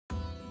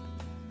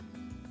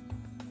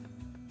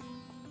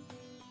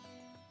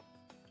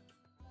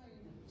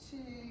to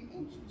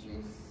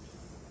introduce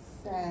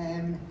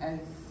Sam as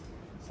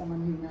someone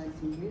who knows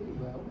him really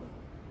well,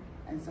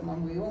 and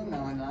someone we all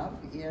know and love,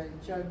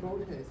 Joe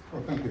Broadhurst.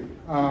 Well, thank you.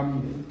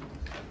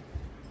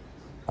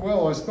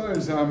 Well, I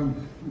suppose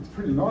it's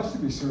pretty nice to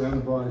be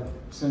surrounded by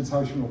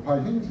sensational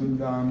paintings,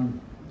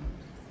 and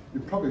you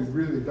probably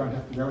really don't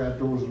have to go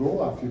outdoors at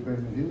all after you've been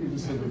in here. You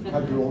just sort of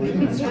take it all in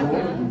and enjoy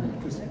it,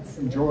 and just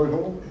enjoy it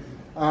all.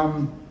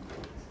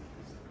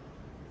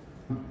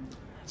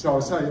 So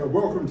I'll say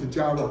welcome to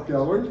JahRoc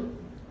Gallery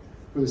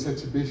for this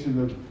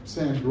exhibition of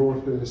Sam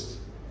Broadhurst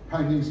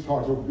paintings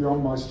titled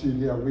Beyond My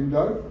Studio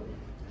Window.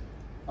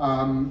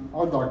 I'd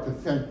like to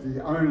thank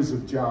the owners of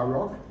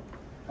JahRoc,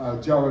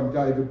 Joe and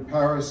David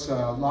Paris,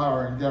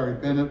 Lara and Gary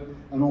Bennett,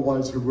 and all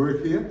those who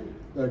work here.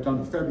 They've done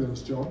a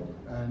fabulous job,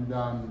 and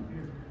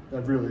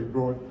they've really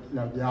brought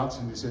the arts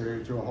in this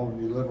area to a whole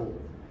new level.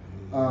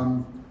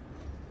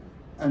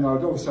 And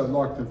I'd also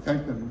like to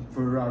thank them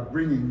for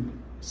bringing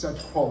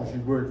such quality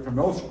work from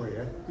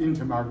elsewhere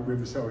into Margaret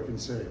River so we can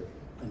see it,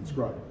 and it's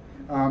great.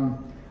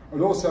 I'd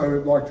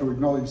also like to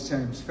acknowledge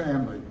Sam's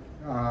family.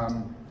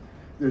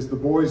 There's the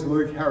boys,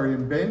 Luke, Harry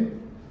and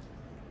Ben,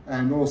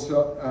 and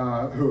also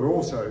who are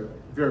also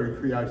very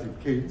creative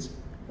kids,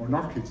 or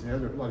not kids now,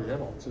 they're bloody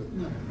adults.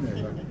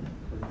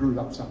 They grew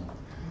up some.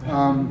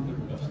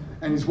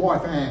 And his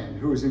wife Anne,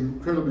 who is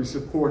incredibly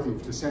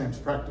supportive to Sam's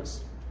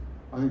practice.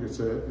 I think it's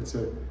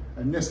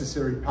a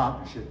necessary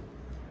partnership.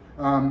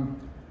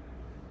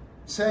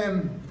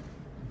 Sam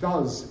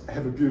does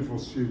have a beautiful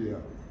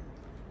studio.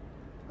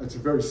 It's a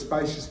very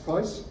spacious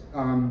place.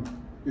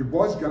 It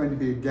was going to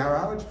be a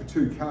garage for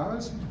 2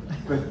 cars,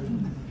 but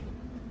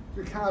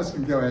the cars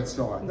can go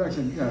outside. They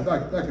can,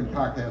 they can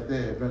park out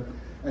there.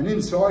 And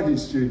inside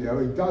his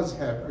studio, he does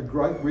have a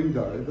great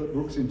window that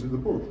looks into the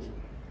bush.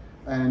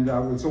 And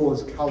with all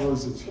its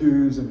colours, its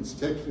hues and its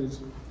textures.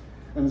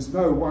 And it's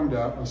no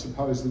wonder, I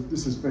suppose, that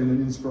this has been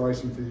an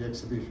inspiration for the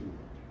exhibition.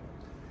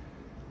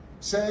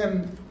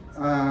 Sam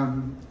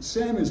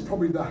is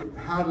probably the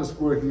hardest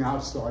working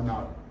artist I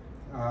know.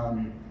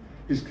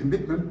 His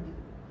commitment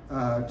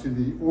to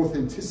the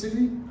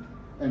authenticity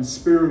and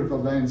spirit of the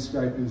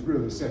landscape is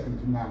really second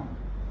to none.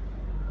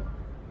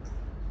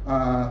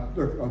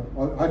 Look,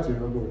 I have to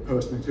do a little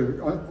personally too.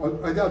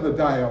 The other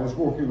day I was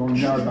walking along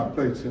JahRoc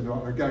Beach, and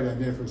I go down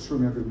there for a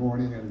swim every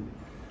morning, and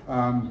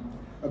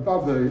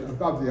above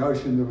the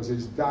ocean there was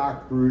these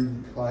dark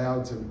brooding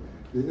clouds, and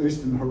the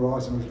eastern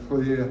horizon was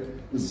clear.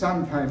 The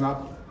sun came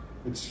up,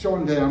 it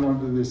shone down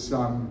onto this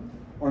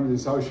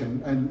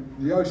ocean, and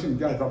the ocean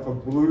gave up a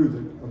blue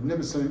that I've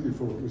never seen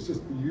before. It was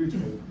just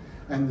beautiful,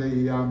 and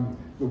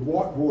the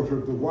white water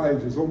of the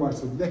waves was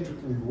almost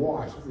electrically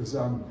white.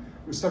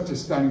 It was such a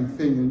stunning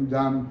thing, and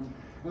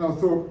I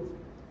thought,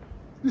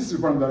 this is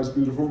one of those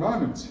beautiful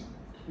moments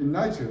in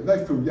nature.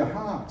 They fill your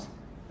heart,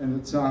 and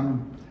it's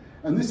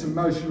and this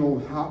emotional,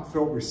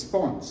 heartfelt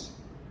response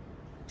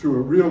to a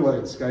real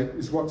landscape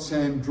is what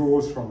Sam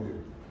draws from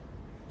you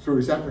through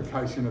his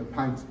application of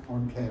paint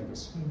on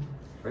canvas.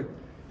 Right?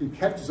 He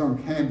captures on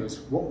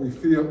canvas what we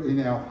feel in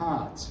our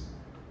hearts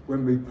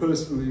when we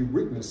personally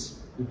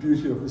witness the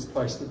beauty of this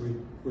place that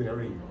we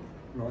are in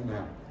right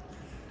now.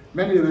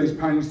 Many of these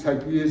paintings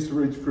take years to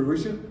reach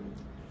fruition.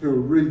 He'll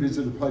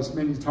revisit a place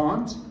many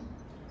times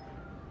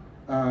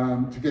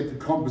to get the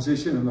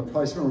composition and the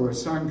placement, or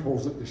as Sam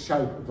calls it, the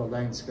shape of the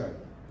landscape.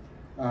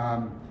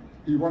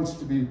 He wants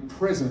to be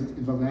present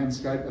in the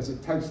landscape as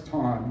it takes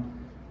time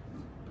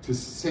to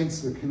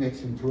sense the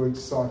connection to each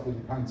site that he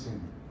paints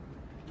in.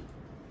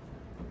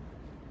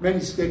 Many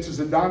sketches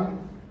are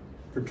done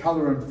for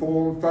colour and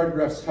form,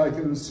 photographs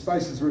taken,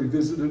 spaces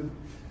revisited,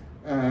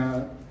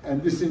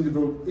 and this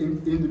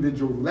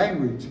individual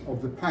language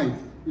of the paint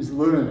is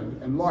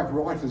learned, and like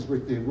writers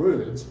with their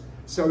words,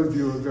 so of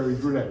you are very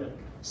good at it.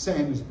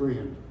 Sam is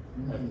brilliant.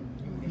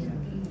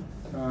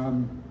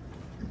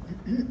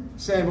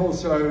 Sam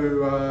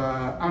also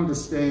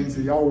understands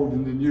the old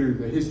and the new,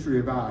 the history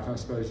of art, I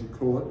suppose you'd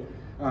call it.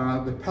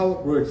 The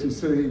palette works you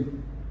see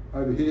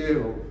over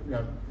here, or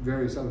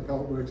various other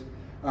palette works,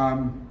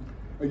 are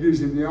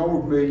using the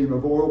old medium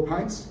of oil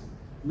paints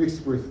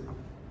mixed with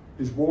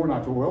his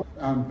walnut oil,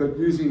 but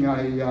using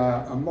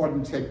a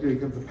modern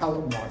technique of the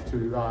palette knife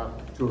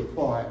to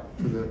apply it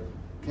to the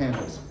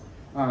canvas.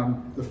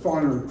 The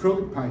finer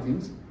acrylic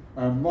paintings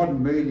are a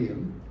modern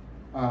medium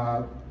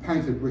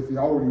painted with the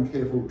old and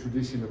careful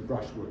tradition of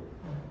brushwork.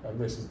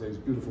 This is these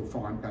beautiful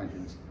fine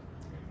paintings.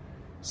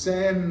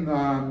 Sam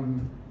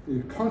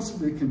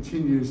constantly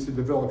continues to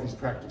develop his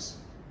practice.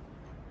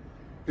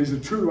 He's a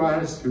true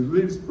artist who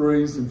lives,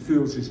 breathes and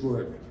feels his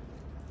work.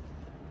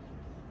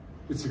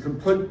 It's a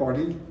complete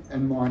body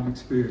and mind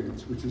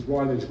experience, which is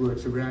why these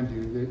works around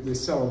you, they're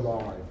so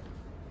alive.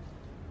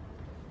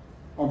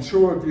 I'm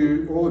sure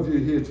all of you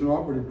here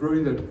tonight would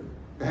agree that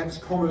perhaps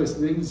commerce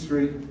and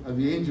industry are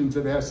the engines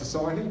of our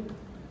society,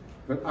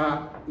 but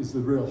art is the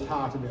real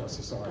heart of our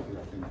society,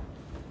 I think.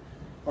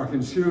 I can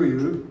assure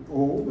you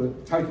all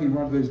that taking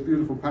one of these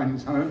beautiful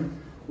paintings home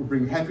will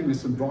bring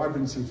happiness and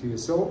vibrancy to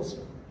yourselves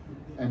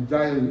and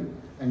daily,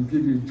 and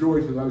give you joy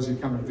to those who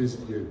come and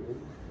visit you.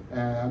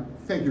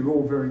 Thank you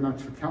all very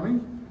much for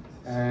coming,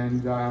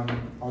 and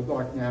I'd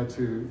like now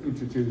to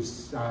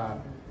introduce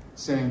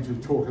Sam to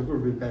talk a little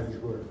bit about his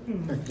work.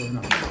 Thank you very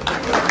much.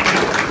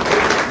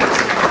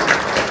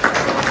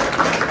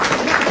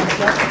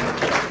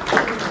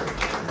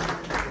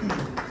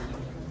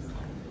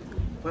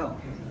 Well,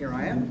 here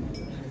I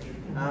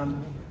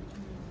am.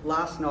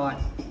 Last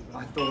night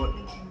I thought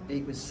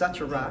it was such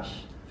a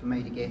rush for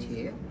me to get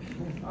here.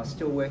 I was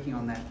still working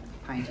on that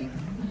painting,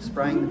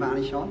 spraying the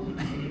varnish on,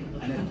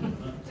 and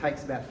it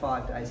takes about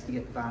 5 days to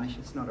get the varnish.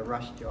 It's not a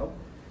rush job.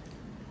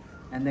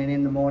 And then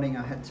in the morning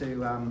I had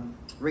to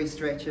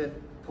re-stretch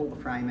it, pull the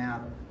frame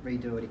out,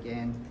 redo it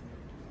again,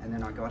 and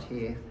then I got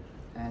here.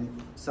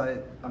 And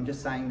so I'm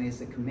just saying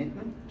there's a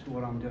commitment to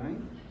what I'm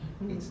doing.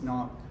 It's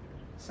not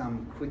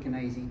some quick and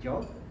easy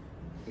job.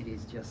 It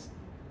is just,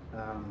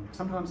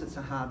 sometimes it's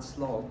a hard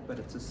slog, but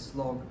it's a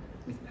slog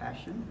with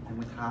passion and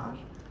with heart.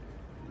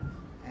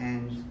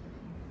 And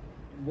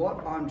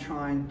what I'm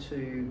trying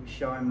to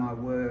show in my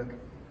work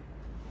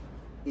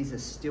is a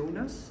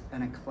stillness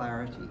and a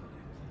clarity.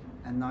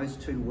 And those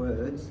two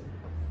words,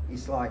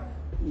 it's like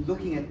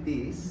looking at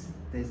this,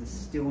 there's a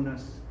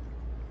stillness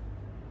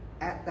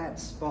at that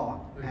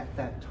spot, at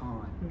that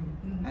time,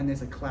 and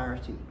there's a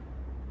clarity.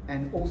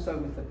 And also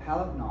with the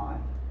palette knife,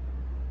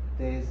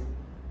 there's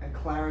a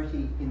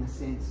clarity in the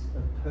sense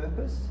of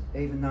purpose.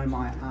 Even though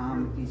my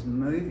arm is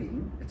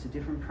moving, it's a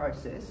different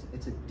process,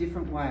 it's a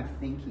different way of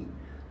thinking.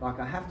 Like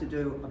I have to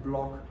do a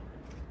block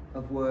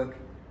of work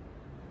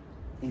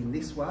in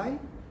this way,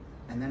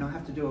 and then I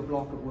have to do a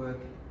block of work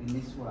in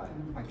this way.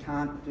 I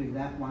can't do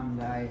that one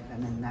day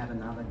and then that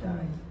another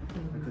day,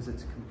 because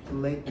it's a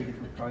completely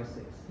different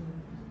process.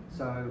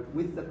 So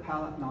with the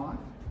palette knife,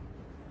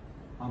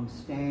 I'm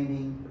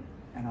standing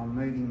and I'm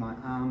moving my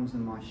arms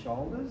and my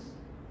shoulders,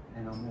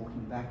 and I'm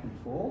walking back and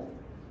forth.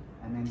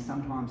 And then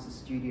sometimes the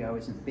studio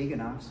isn't big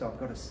enough, so I've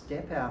got to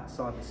step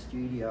outside the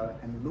studio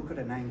and look at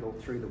an angle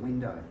through the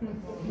window.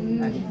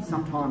 And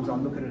sometimes I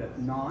look at it at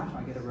night,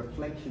 I get a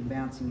reflection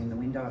bouncing in the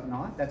window at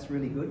night. That's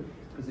really good,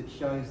 because it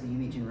shows the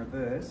image in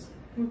reverse.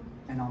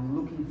 And I'm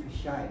looking for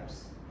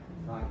shapes.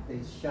 Like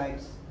there's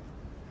shapes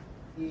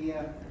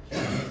here,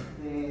 shapes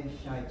there,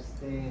 shapes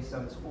there.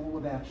 So it's all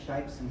about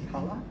shapes and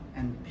colour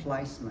and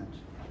placement.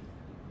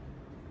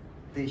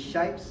 There's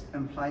shapes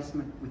and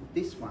placement with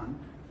this one,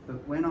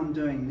 but when I'm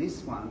doing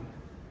this one,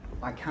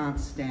 I can't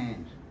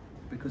stand,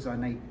 because I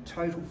need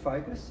total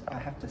focus. I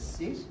have to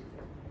sit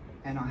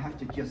and I have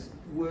to just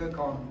work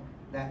on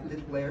that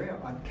little area.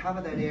 I'd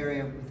cover that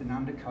area with an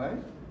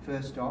undercoat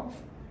first off,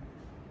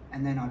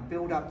 and then I'd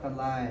build up the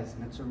layers.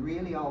 And it's a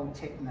really old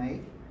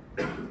technique.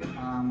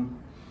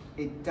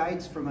 It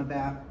dates from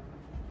about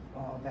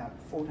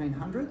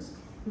 1400s.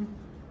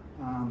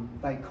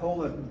 They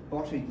call it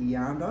botu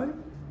guiando.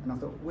 And I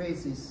thought,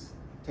 where's this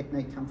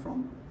technique come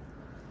from?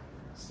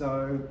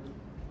 So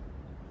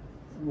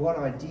what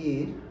I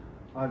did,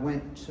 I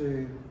went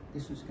to,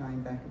 this was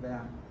going back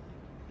about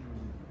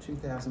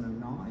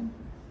 2009.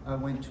 I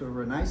went to a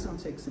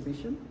Renaissance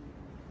exhibition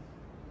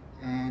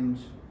and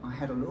I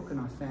had a look and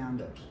I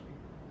found it.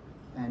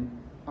 And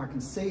I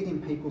can see it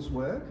in people's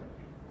work,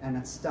 and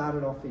it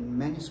started off in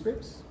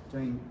manuscripts,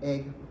 doing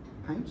egg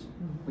paint,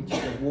 which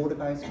is a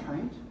water-based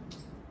paint.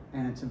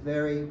 And it's a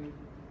very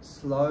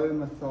slow,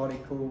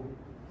 methodical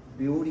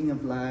building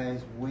of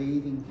layers,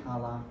 weaving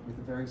colour with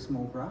a very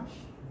small brush.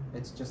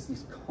 It's just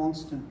this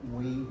constant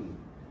weaving.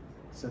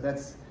 So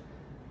that's,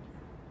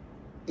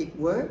 it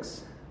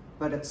works,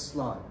 but it's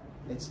slow.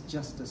 It's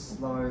just a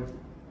slow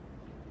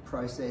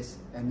process,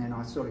 and then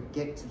I sort of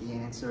get to the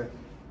answer.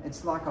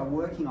 It's like I'm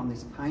working on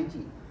this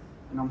painting,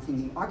 and I'm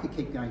thinking, I could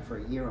keep going for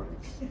a year on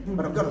this,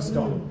 but I've got to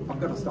stop. I've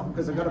got to stop,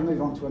 because I've got to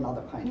move on to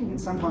another painting, and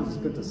sometimes it's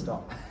good to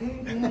stop.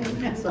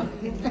 So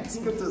it's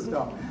good to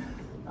stop.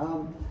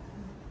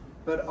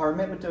 But I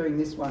remember doing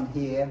this one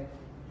here,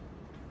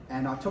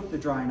 and I took the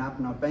drone up,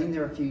 and I've been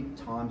there a few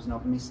times and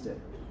I've missed it.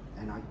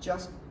 And I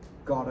just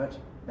got it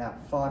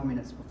about 5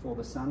 minutes before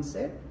the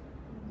sunset,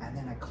 and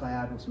then a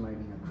cloud was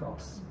moving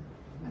across,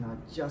 and I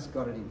just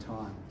got it in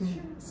time.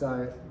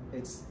 So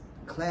it's,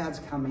 clouds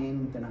come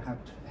in, then I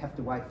have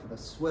to wait for the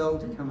swell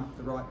to come up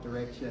the right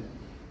direction,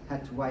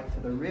 had to wait for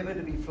the river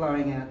to be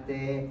flowing out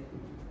there.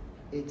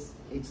 It's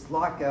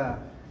like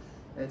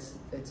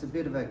it's a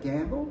bit of a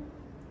gamble,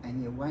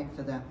 and you wait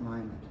for that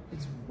moment.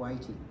 It's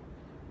waiting.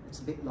 It's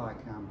a bit like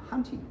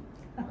hunting.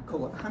 I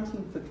call it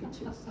hunting for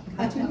pictures,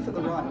 hunting for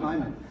the right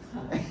moment.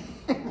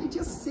 You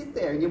just sit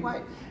there and you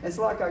wait. It's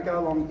like I go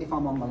along, if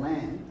I'm on the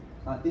land,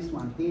 like this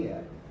one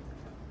here,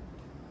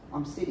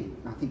 I'm sitting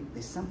and I think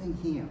there's something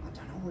here. I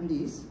don't know what it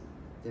is.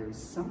 There is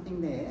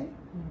something there,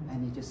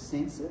 and you just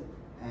sense it,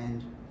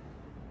 and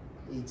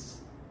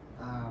it's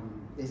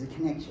there's a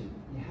connection.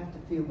 You have to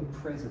feel the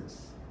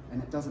presence,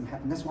 and it doesn't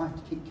happen. That's why I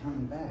have to keep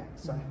coming back.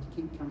 So I have to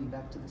keep coming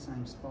back to the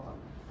same spot,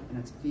 and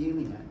it's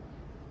feeling it.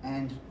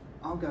 And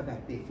I'll go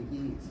back there for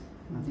years.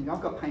 And I think,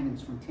 I've got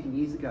paintings from 10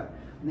 years ago.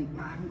 I think,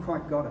 no, I haven't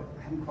quite got it.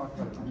 I haven't quite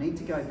got it. I need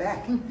to go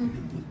back.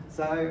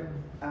 So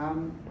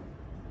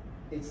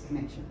it's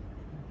connection.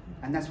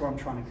 And that's what I'm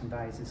trying to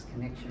convey, is this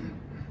connection.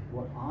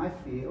 What I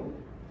feel,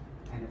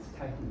 and it's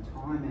taking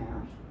time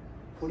out,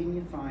 putting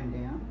your phone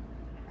down,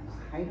 and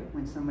I hate it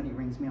when somebody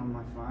rings me on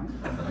my phone.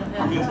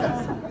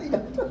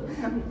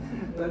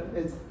 But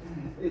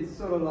it's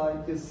sort of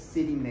like just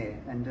sitting there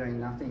and doing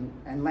nothing.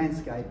 And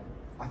landscape,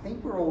 I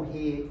think we're all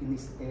here in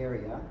this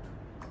area,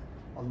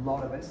 a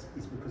lot of us,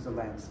 is because of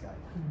landscape.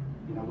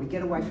 You know, we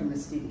get away from the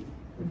city.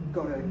 We've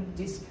got to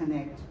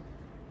disconnect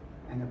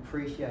and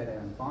appreciate our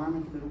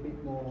environment a little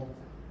bit more,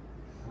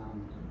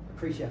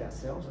 appreciate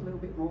ourselves a little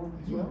bit more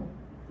as well.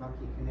 Like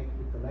you connect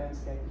with the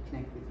landscape, you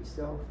connect with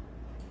yourself.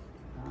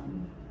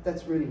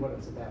 That's really what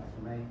it's about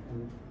for me,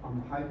 and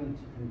I'm hoping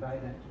to convey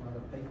that to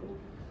other people.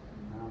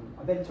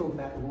 I better talk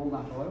about the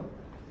walnut oil.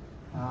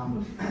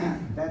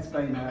 That's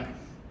been a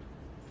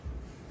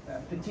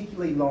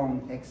particularly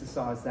long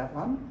exercise, that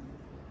one,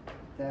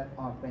 that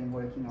I've been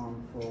working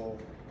on for,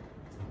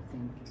 I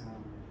think,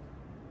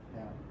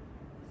 about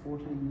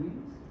 14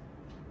 years.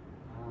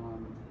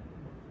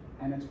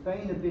 And it's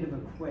been a bit of a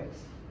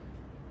quest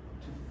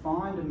to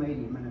find a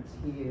medium, and it's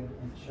here,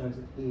 and it shows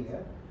it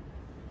here.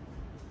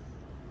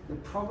 The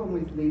problem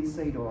with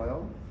linseed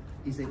oil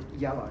is it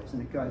yellows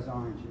and it goes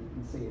orange, and you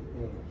can see it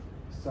there.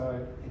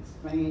 So it's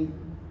been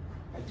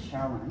a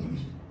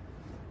challenge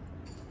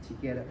to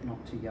get it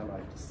not to yellow,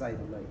 to say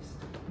the least.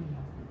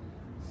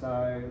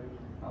 So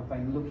I've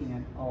been looking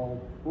at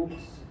old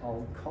books,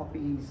 old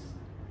copies,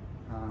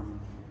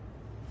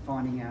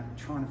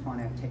 trying to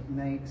find out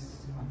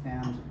techniques. I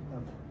found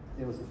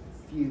there was a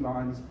few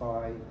lines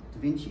by Da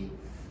Vinci.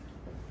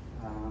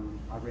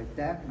 I read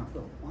that and I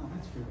thought, wow,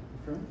 that's really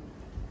different.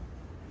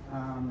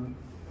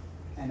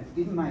 And it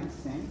didn't make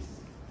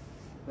sense.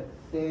 But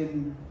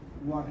then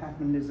what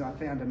happened is I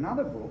found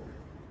another book.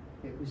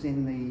 It was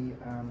in the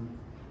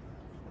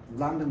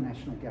London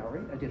National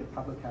Gallery. I did a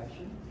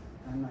publication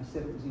and they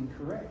said it was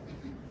incorrect.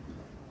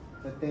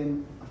 But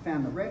then I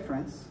found the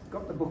reference,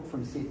 got the book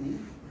from Sydney,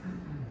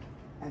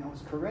 and it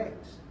was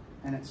correct.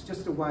 And it's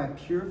just a way of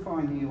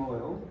purifying the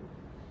oil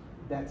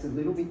that's a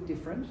little bit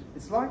different.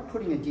 It's like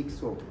putting a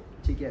jigsaw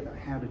together,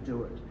 how to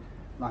do it.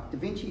 Like Da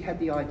Vinci had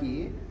the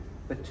idea,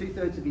 but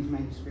 2/3 of his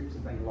manuscripts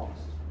have been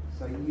lost.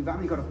 So you've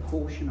only got a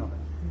portion of it.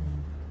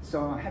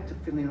 So I had to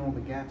fill in all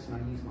the gaps, and I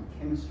used my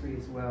chemistry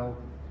as well.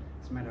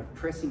 It's a matter of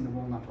pressing the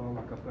walnut oil,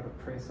 like I've got a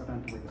press. I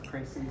don't know where the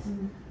press is.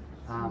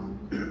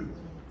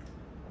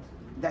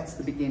 That's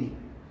the beginning.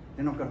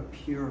 Then I've got to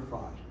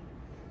purify it.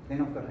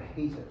 Then I've got to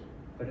heat it.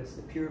 But it's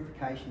the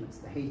purification, it's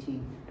the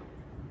heating,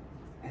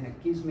 and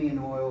it gives me an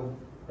oil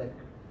that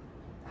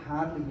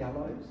hardly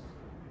yellows,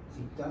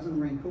 it doesn't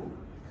wrinkle,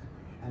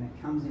 and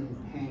it comes in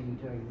handy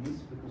doing this,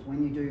 because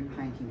when you do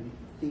painting in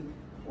thick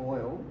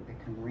oil, it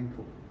can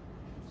wrinkle.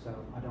 So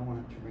I don't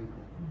want it to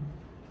wrinkle.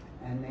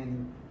 And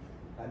then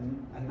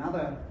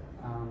another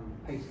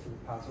piece to the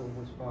puzzle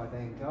was by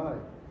Van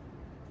Gogh.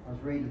 I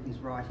was reading his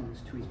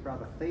writings to his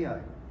brother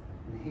Theo,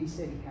 and he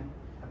said he had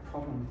a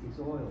problem with his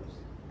oils.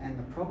 And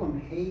the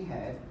problem he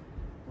had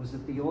was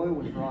that the oil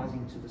was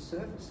rising to the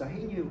surface. So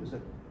he knew it was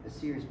a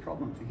serious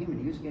problem for him, and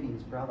he was getting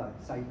his brother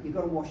to say, you've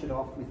got to wash it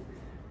off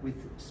with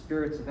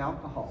spirits of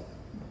alcohol.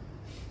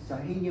 So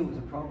he knew it was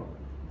a problem.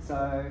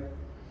 So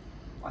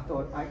I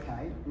thought,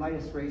 okay,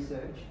 latest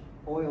research,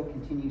 oil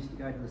continues to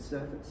go to the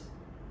surface.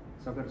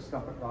 So I've got to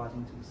stop it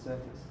rising to the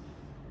surface.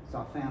 So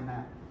I found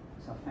that.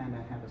 So I found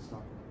out how to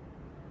stop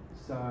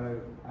it.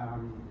 So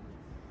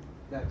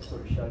that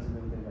sort of shows a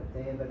little bit of it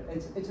there, but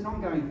it's an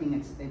ongoing thing.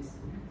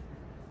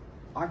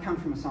 I come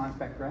from a science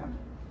background.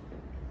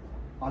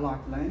 I like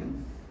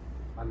learning.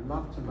 I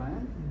love to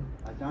learn.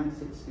 I don't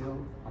sit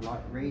still. I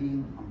like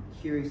reading. I'm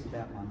curious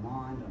about my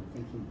mind. I'm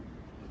thinking.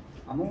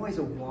 I'm always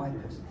a why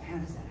person. How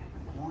does that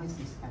happen? Why is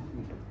this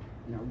happening?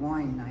 You know,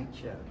 why in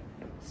nature?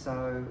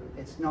 So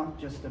it's not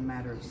just a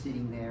matter of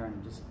sitting there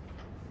and just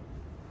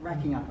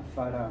racking up a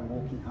photo and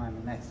walking home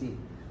and that's it.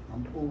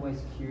 I'm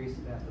always curious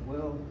about the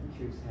world. I'm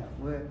curious how it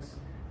works.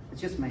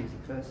 It's just me as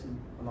a person.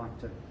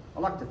 I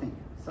like to think.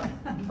 So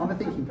I'm a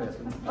thinking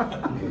person.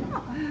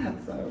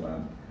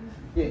 So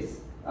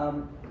yes,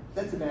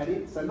 that's about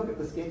it. So look at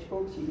the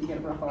sketchbooks. You can get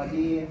a rough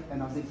idea.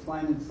 And I was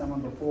explaining to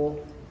someone before,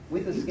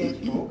 with the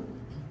sketchbook,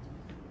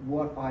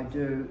 what I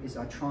do is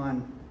I try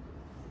and,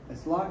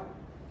 it's like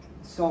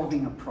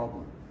solving a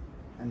problem.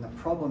 And the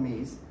problem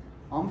is,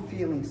 I'm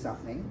feeling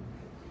something.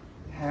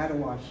 How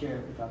do I share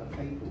it with other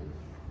people?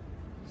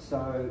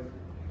 So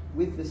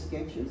with the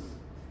sketches,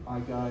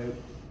 I go,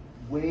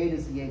 where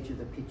does the edge of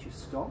the picture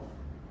stop?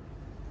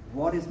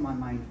 What is my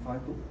main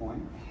focal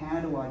point?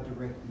 How do I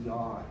direct the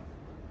eye?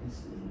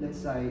 Let's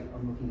say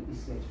I'm looking at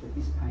this sketch for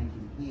this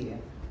painting here.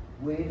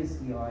 Where does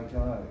the eye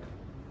go?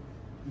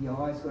 The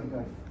eye's got to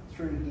go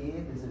through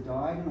here. There's a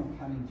diagonal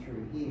coming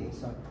through here,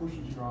 so it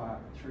pushes your eye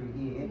up through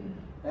here.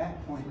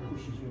 That point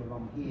pushes you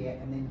along here,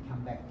 and then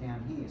come back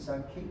down here. So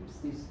it keeps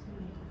this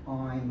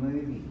eye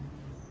moving.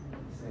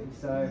 See,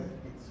 so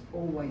it's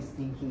always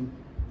thinking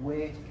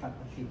where to cut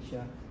the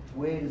picture,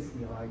 where does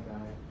the eye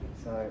go.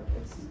 So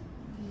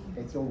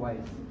it's always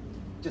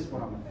just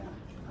what I'm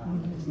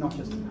about. It's not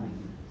just a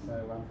painting.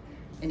 So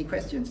Any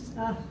questions?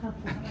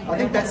 I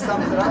think that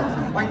sums it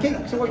up. I can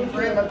keep talking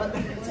forever, but...